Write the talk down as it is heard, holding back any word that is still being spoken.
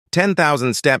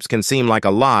10,000 steps can seem like a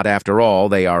lot. After all,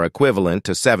 they are equivalent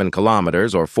to 7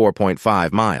 kilometers or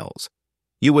 4.5 miles.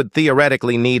 You would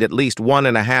theoretically need at least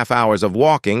 1.5 hours of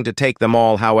walking to take them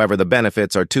all. However, the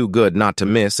benefits are too good not to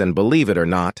miss, and believe it or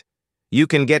not, you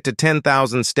can get to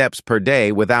 10,000 steps per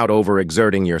day without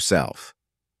overexerting yourself.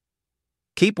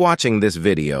 Keep watching this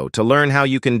video to learn how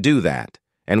you can do that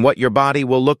and what your body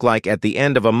will look like at the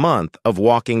end of a month of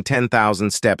walking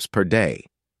 10,000 steps per day.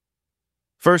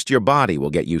 First, your body will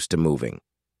get used to moving.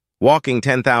 Walking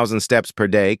 10,000 steps per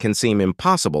day can seem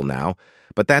impossible now,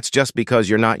 but that's just because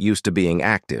you're not used to being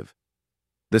active.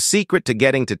 The secret to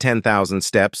getting to 10,000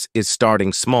 steps is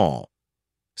starting small.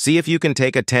 See if you can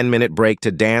take a 10-minute break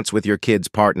to dance with your kid's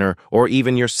partner or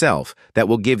even yourself. That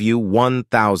will give you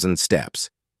 1,000 steps.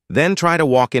 Then try to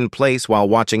walk in place while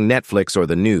watching Netflix or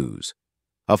the news.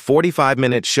 A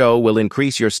 45-minute show will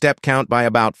increase your step count by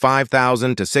about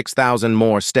 5,000 to 6,000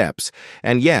 more steps.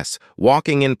 And yes,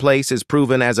 walking in place is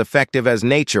proven as effective as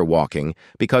nature walking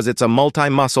because it's a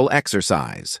multi-muscle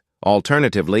exercise.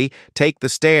 Alternatively, take the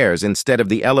stairs instead of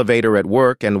the elevator at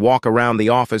work and walk around the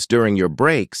office during your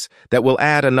breaks. That will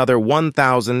add another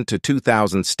 1,000 to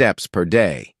 2,000 steps per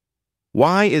day.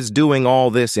 Why is doing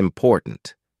all this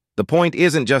important? The point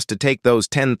isn't just to take those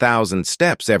 10,000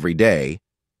 steps every day,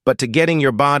 but to getting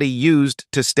your body used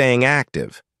to staying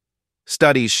active.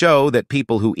 Studies show that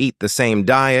people who eat the same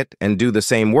diet and do the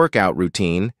same workout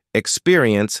routine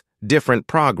experience different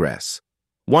progress.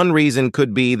 One reason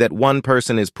could be that one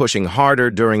person is pushing harder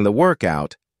during the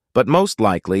workout, but most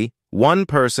likely, one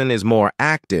person is more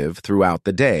active throughout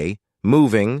the day,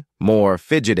 moving, more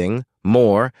fidgeting,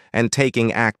 more, and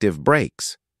taking active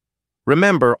breaks.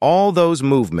 Remember, all those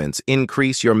movements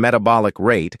increase your metabolic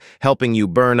rate, helping you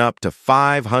burn up to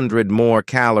 500 more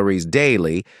calories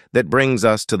daily. That brings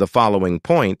us to the following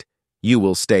point: you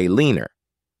will stay leaner.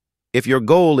 If your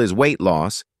goal is weight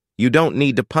loss, you don't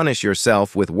need to punish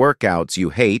yourself with workouts you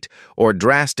hate or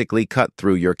drastically cut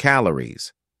through your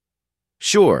calories.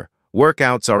 Sure,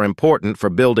 workouts are important for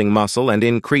building muscle and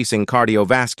increasing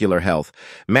cardiovascular health.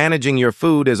 Managing your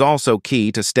food is also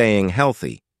key to staying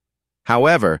healthy.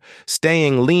 However,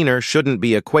 staying leaner shouldn't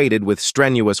be equated with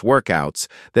strenuous workouts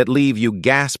that leave you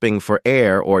gasping for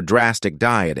air or drastic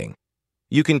dieting.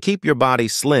 You can keep your body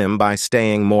slim by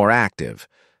staying more active.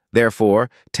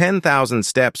 Therefore, 10,000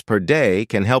 steps per day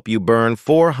can help you burn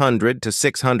 400 to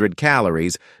 600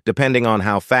 calories, depending on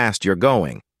how fast you're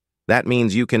going. That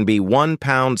means you can be 1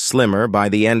 pound slimmer by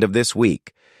the end of this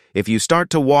week. If you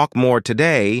start to walk more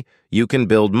today, you can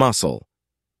build muscle.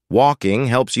 Walking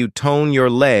helps you tone your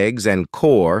legs and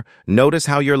core. Notice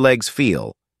how your legs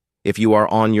feel. If you are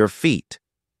on your feet,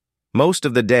 most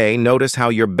of the day, notice how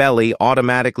your belly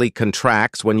automatically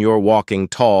contracts when you're walking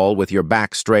tall with your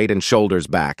back straight and shoulders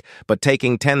back, but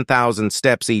taking 10,000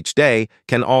 steps each day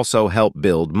can also help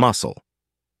build muscle.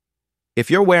 If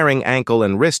you're wearing ankle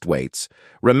and wrist weights,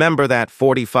 remember that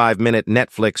 45-minute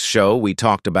Netflix show we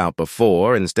talked about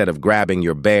before. Instead of grabbing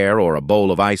your bear or a bowl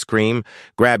of ice cream,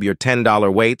 grab your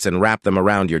 $10 weights and wrap them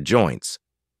around your joints.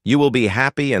 You will be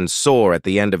happy and sore at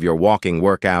the end of your walking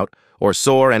workout, or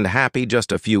sore and happy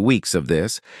just a few weeks of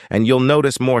this, and you'll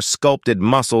notice more sculpted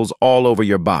muscles all over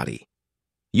your body.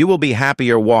 You will be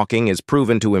happier. Walking is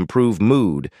proven to improve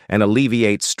mood and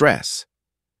alleviate stress.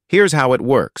 Here's how it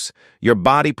works. Your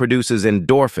body produces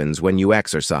endorphins when you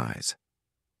exercise,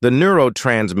 the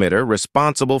neurotransmitter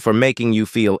responsible for making you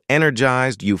feel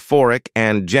energized, euphoric,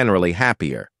 and generally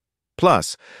happier.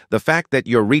 Plus, the fact that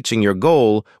you're reaching your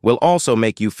goal will also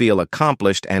make you feel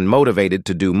accomplished and motivated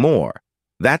to do more.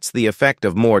 That's the effect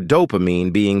of more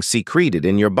dopamine being secreted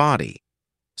in your body.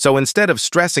 So instead of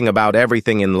stressing about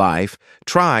everything in life,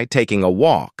 try taking a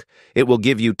walk. It will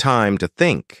give you time to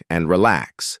think and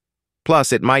relax.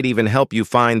 Plus, it might even help you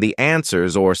find the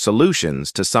answers or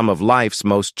solutions to some of life's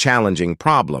most challenging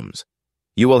problems.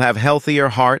 You will have healthier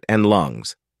heart and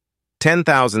lungs.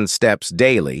 10,000 steps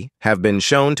daily have been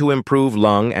shown to improve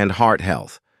lung and heart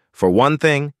health. For one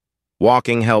thing,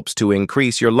 walking helps to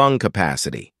increase your lung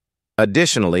capacity.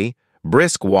 Additionally,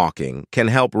 brisk walking can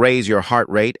help raise your heart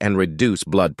rate and reduce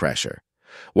blood pressure.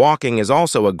 Walking is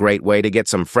also a great way to get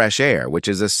some fresh air, which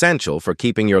is essential for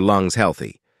keeping your lungs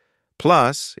healthy.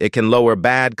 Plus, it can lower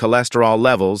bad cholesterol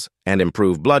levels and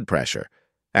improve blood pressure.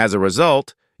 As a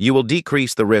result, you will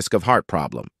decrease the risk of heart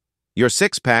problem. Your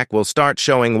six-pack will start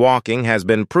showing. Walking has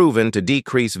been proven to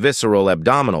decrease visceral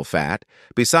abdominal fat.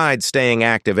 Besides, staying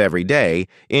active every day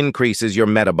increases your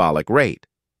metabolic rate,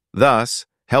 thus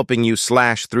helping you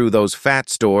slash through those fat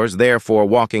stores. Therefore,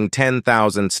 walking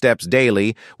 10,000 steps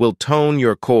daily will tone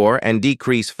your core and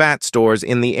decrease fat stores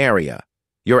in the area.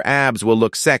 Your abs will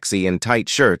look sexy in tight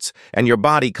shirts, and your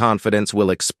body confidence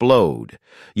will explode.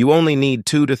 You only need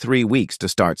 2 to 3 weeks to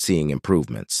start seeing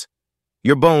improvements.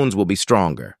 Your bones will be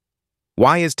stronger.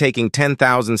 Why is taking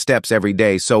 10,000 steps every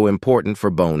day so important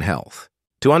for bone health?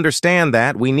 To understand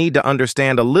that, we need to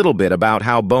understand a little bit about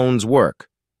how bones work.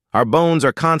 Our bones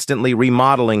are constantly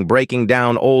remodeling, breaking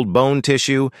down old bone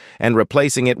tissue and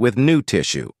replacing it with new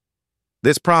tissue.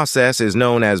 This process is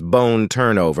known as bone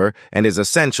turnover and is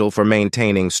essential for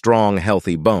maintaining strong,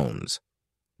 healthy bones.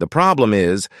 The problem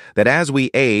is that as we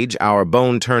age, our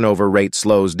bone turnover rate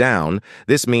slows down.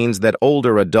 This means that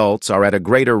older adults are at a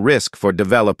greater risk for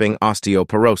developing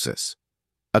osteoporosis,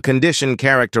 a condition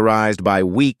characterized by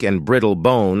weak and brittle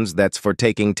bones that's for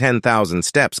taking 10,000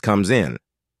 steps comes in.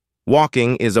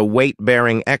 Walking is a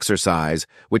weight-bearing exercise,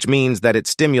 which means that it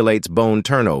stimulates bone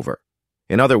turnover.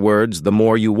 In other words, the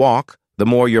more you walk, the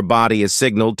more your body is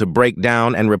signaled to break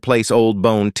down and replace old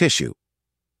bone tissue.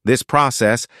 This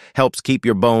process helps keep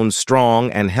your bones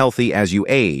strong and healthy as you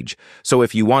age, so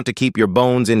if you want to keep your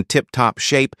bones in tip-top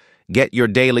shape, get your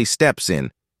daily steps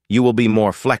in. You will be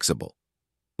more flexible.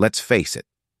 Let's face it,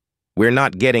 we're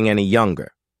not getting any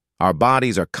younger. Our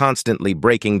bodies are constantly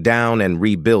breaking down and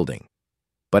rebuilding.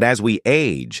 But as we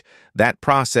age, that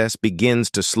process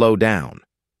begins to slow down.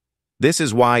 This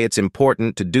is why it's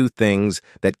important to do things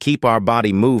that keep our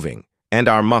body moving and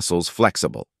our muscles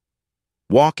flexible.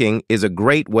 Walking is a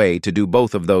great way to do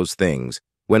both of those things.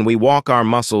 When we walk, our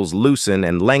muscles loosen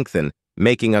and lengthen,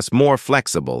 making us more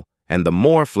flexible, and the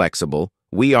more flexible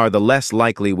we are, the less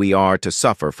likely we are to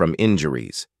suffer from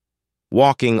injuries.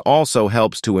 Walking also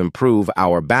helps to improve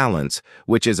our balance,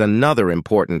 which is another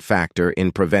important factor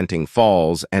in preventing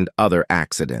falls and other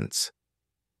accidents.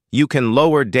 You can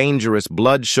lower dangerous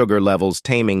blood sugar levels.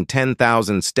 Taming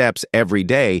 10,000 steps every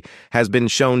day has been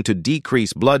shown to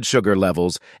decrease blood sugar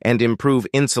levels and improve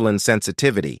insulin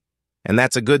sensitivity. And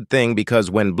that's a good thing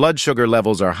because when blood sugar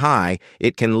levels are high,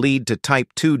 it can lead to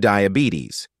type 2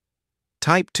 diabetes.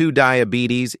 Type 2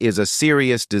 diabetes is a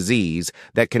serious disease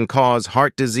that can cause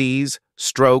heart disease,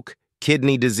 stroke,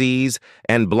 kidney disease,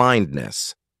 and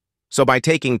blindness. So by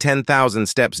taking 10,000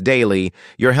 steps daily,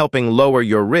 you're helping lower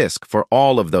your risk for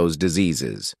all of those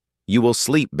diseases. You will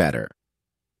sleep better.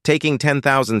 Taking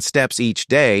 10,000 steps each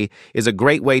day is a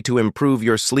great way to improve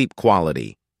your sleep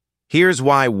quality. Here's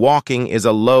why walking is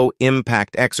a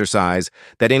low-impact exercise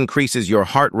that increases your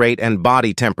heart rate and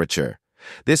body temperature.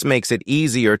 This makes it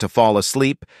easier to fall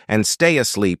asleep and stay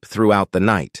asleep throughout the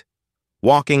night.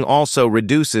 Walking also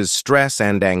reduces stress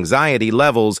and anxiety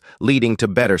levels, leading to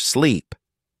better sleep.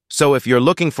 So if you're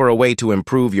looking for a way to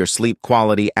improve your sleep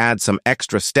quality, add some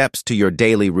extra steps to your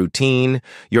daily routine,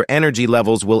 your energy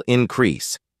levels will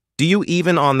increase. Do you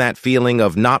even on that feeling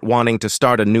of not wanting to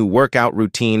start a new workout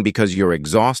routine because you're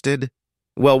exhausted?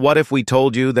 Well, what if we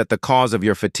told you that the cause of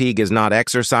your fatigue is not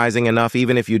exercising enough?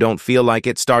 Even if you don't feel like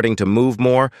it, starting to move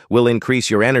more will increase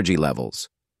your energy levels.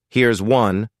 Here's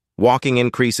one. Walking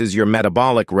increases your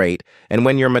metabolic rate, and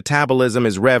when your metabolism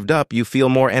is revved up, you feel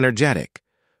more energetic.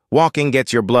 Walking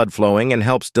gets your blood flowing and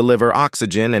helps deliver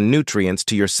oxygen and nutrients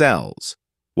to your cells.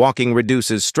 Walking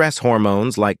reduces stress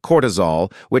hormones like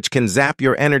cortisol, which can zap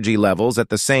your energy levels. At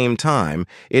the same time,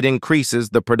 it increases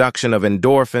the production of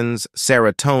endorphins,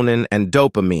 serotonin, and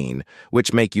dopamine,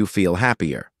 which make you feel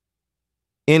happier.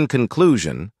 In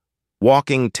conclusion,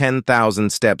 walking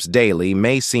 10,000 steps daily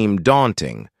may seem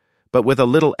daunting, but with a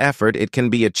little effort it can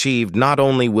be achieved. Not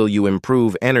only will you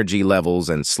improve energy levels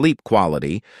and sleep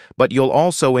quality, but you'll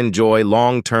also enjoy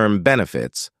long-term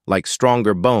benefits like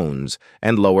stronger bones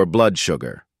and lower blood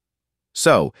sugar.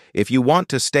 So, if you want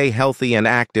to stay healthy and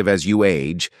active as you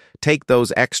age, take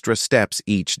those extra steps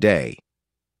each day.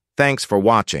 Thanks for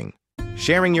watching.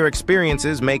 Sharing your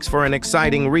experiences makes for an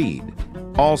exciting read.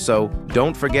 Also,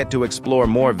 don't forget to explore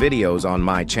more videos on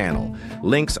my channel.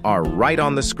 Links are right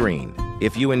on the screen.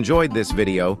 If you enjoyed this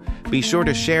video, be sure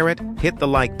to share it, hit the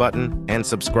like button, and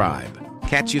subscribe.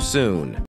 Catch you soon.